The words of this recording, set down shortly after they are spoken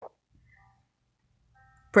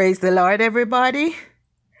Praise the Lord, everybody.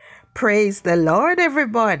 Praise the Lord,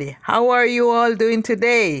 everybody. How are you all doing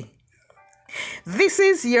today? This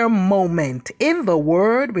is your moment in the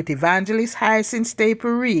Word with Evangelist Hyacinth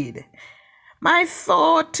Staple Reed. My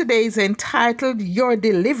thought today is entitled, Your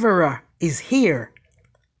Deliverer is Here.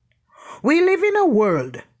 We live in a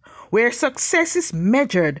world where success is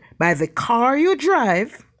measured by the car you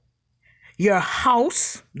drive, your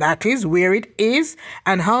house, that is where it is,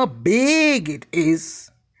 and how big it is,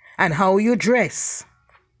 and how you dress.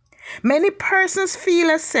 Many persons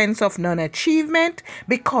feel a sense of non achievement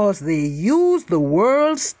because they use the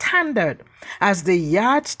world's standard as the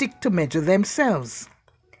yardstick to measure themselves.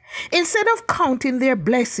 Instead of counting their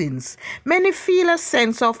blessings, many feel a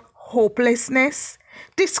sense of hopelessness,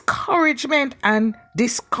 discouragement, and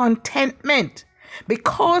discontentment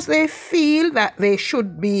because they feel that they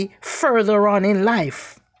should be further on in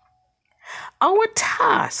life. Our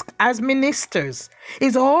task as ministers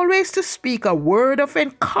is always to speak a word of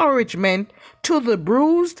encouragement to the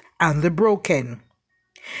bruised and the broken.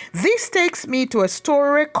 This takes me to a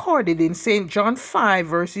story recorded in St. John 5,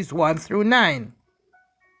 verses 1 through 9.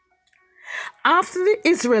 After the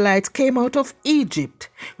Israelites came out of Egypt,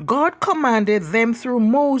 God commanded them through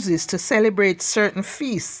Moses to celebrate certain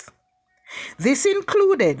feasts. This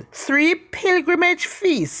included 3 pilgrimage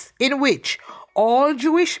feasts in which all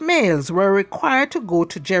Jewish males were required to go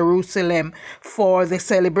to Jerusalem for the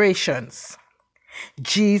celebrations.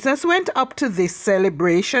 Jesus went up to this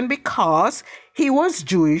celebration because he was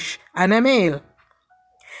Jewish and a male.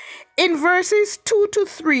 In verses 2 to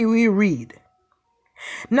 3 we read,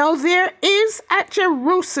 Now there is at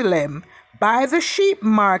Jerusalem by the sheep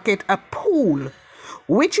market a pool,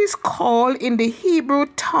 which is called in the Hebrew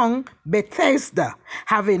tongue Bethesda,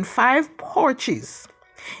 having 5 porches.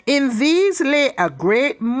 In these lay a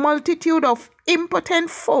great multitude of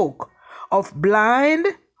impotent folk, of blind,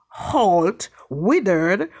 halt,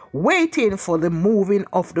 withered, waiting for the moving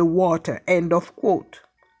of the water. End of quote.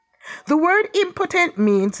 The word impotent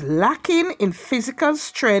means lacking in physical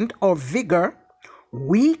strength or vigor,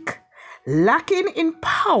 weak, lacking in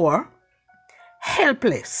power,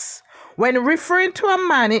 helpless. When referring to a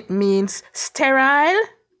man, it means sterile,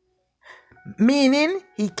 meaning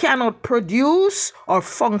he cannot produce or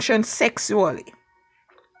function sexually.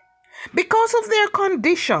 Because of their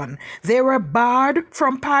condition, they were barred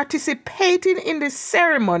from participating in the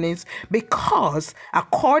ceremonies because,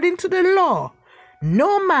 according to the law,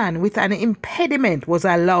 no man with an impediment was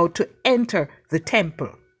allowed to enter the temple.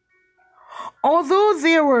 Although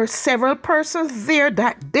there were several persons there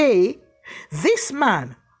that day, this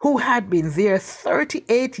man, who had been there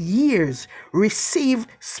 38 years, received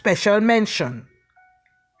special mention.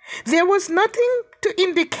 There was nothing to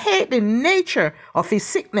indicate the nature of his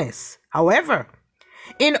sickness. However,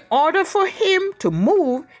 in order for him to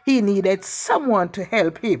move, he needed someone to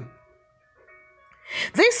help him.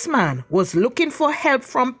 This man was looking for help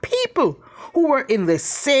from people who were in the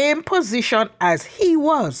same position as he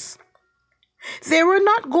was. They were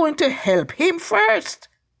not going to help him first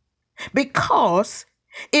because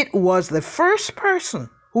it was the first person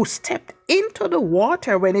who stepped into the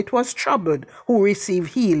water when it was troubled who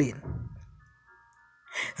received healing.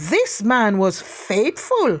 This man was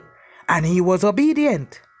faithful and he was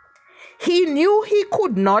obedient. He knew he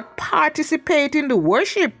could not participate in the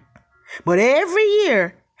worship, but every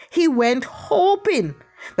year he went hoping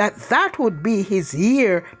that that would be his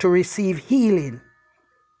year to receive healing.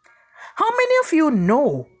 How many of you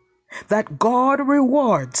know that God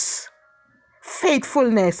rewards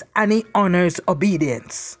faithfulness and he honors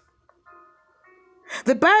obedience?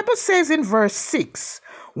 The Bible says in verse 6,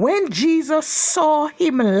 when Jesus saw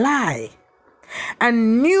him lie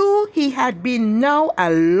and knew he had been now a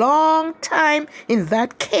long time in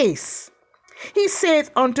that case, he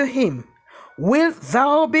saith unto him, Wilt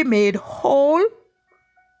thou be made whole?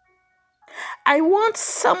 I want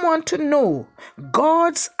someone to know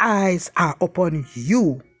God's eyes are upon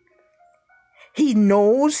you. He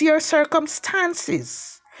knows your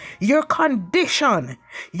circumstances, your condition,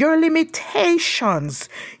 your limitations,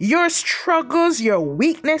 your struggles, your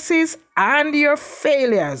weaknesses, and your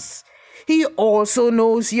failures. He also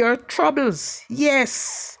knows your troubles.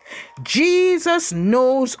 Yes, Jesus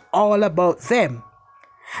knows all about them.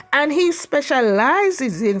 And he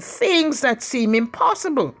specializes in things that seem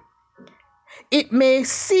impossible. It may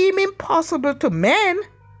seem impossible to men,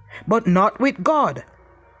 but not with God.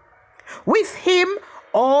 With him,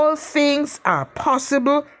 all things are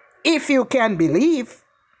possible if you can believe.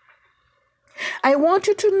 I want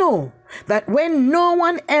you to know that when no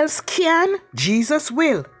one else can, Jesus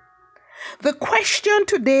will. The question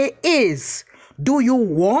today is, do you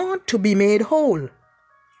want to be made whole?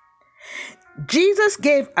 Jesus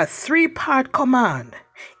gave a three-part command.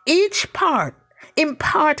 Each part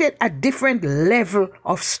imparted a different level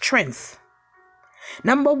of strength.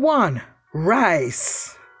 Number one,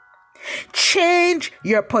 rise. Change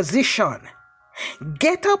your position.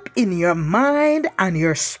 Get up in your mind and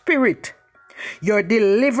your spirit. Your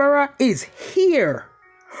deliverer is here.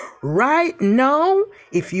 Right now,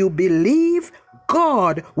 if you believe,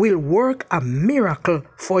 God will work a miracle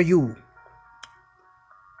for you.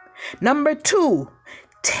 Number two,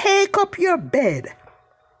 take up your bed.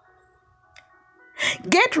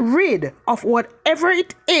 Get rid of whatever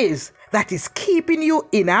it is that is keeping you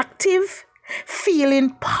inactive,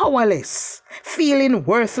 feeling powerless, feeling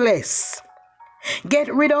worthless.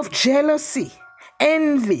 Get rid of jealousy,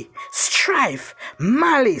 envy, strife,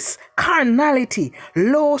 malice, carnality,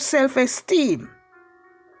 low self-esteem.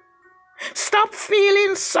 Stop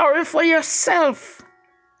feeling sorry for yourself.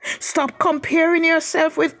 Stop comparing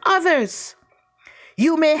yourself with others.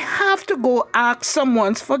 You may have to go ask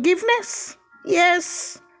someone's forgiveness.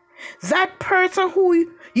 Yes, that person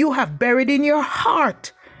who you have buried in your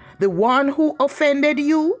heart, the one who offended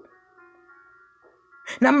you.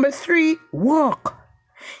 Number three, walk.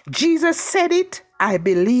 Jesus said it, I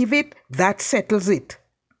believe it, that settles it.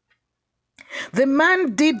 The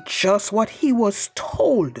man did just what he was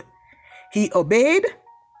told. He obeyed,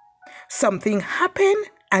 something happened,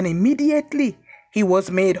 and immediately he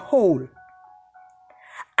was made whole.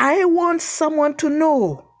 I want someone to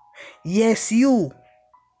know, yes, you,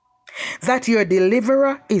 that your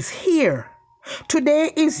deliverer is here.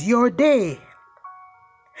 Today is your day.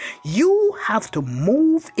 You have to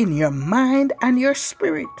move in your mind and your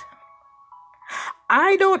spirit.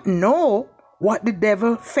 I don't know what the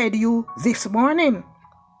devil fed you this morning.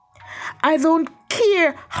 I don't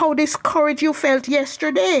care how discouraged you felt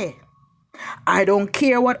yesterday. I don't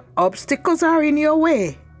care what obstacles are in your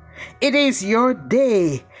way. It is your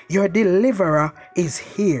day. Your deliverer is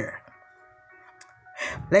here.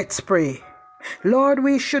 Let's pray. Lord,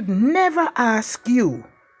 we should never ask you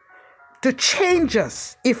to change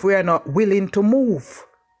us if we are not willing to move.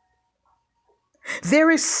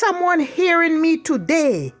 There is someone hearing me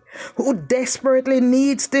today who desperately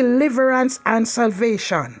needs deliverance and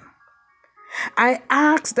salvation. I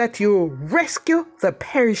ask that you rescue the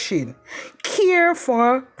perishing, care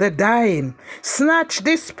for the dying, snatch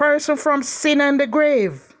this person from sin and the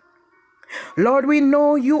grave. Lord, we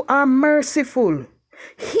know you are merciful.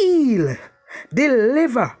 Heal,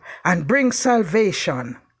 deliver, and bring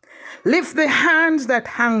salvation. Lift the hands that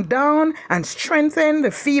hang down and strengthen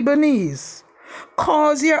the feeble knees.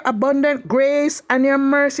 Cause your abundant grace and your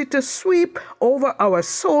mercy to sweep over our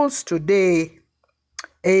souls today.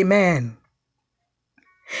 Amen.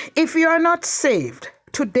 If you are not saved,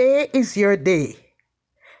 today is your day.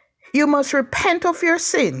 You must repent of your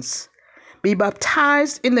sins, be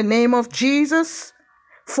baptized in the name of Jesus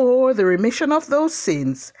for the remission of those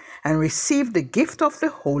sins, and receive the gift of the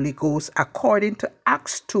Holy Ghost according to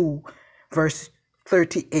Acts 2, verse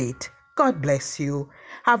 38. God bless you.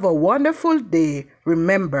 Have a wonderful day.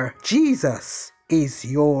 Remember, Jesus is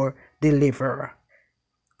your deliverer.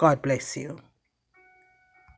 God bless you.